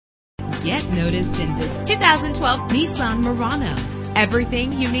get noticed in this 2012 Nissan Murano.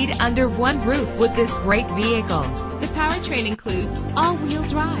 Everything you need under one roof with this great vehicle. The powertrain includes all-wheel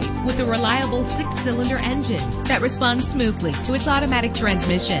drive with a reliable 6-cylinder engine that responds smoothly to its automatic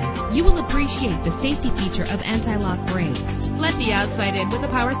transmission. You will appreciate the safety feature of anti-lock brakes. Let the outside in with a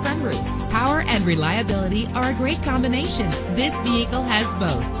power sunroof. Power and reliability are a great combination. This vehicle has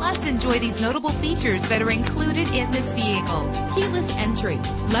both. Plus, enjoy these notable features that are included in this vehicle: keyless entry,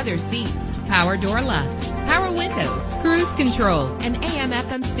 leather seats, power door locks, power windows, cruise control, an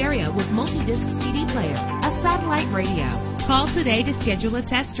AM/FM stereo with multi-disc CD player, a satellite radio. Call today to schedule a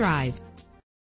test drive.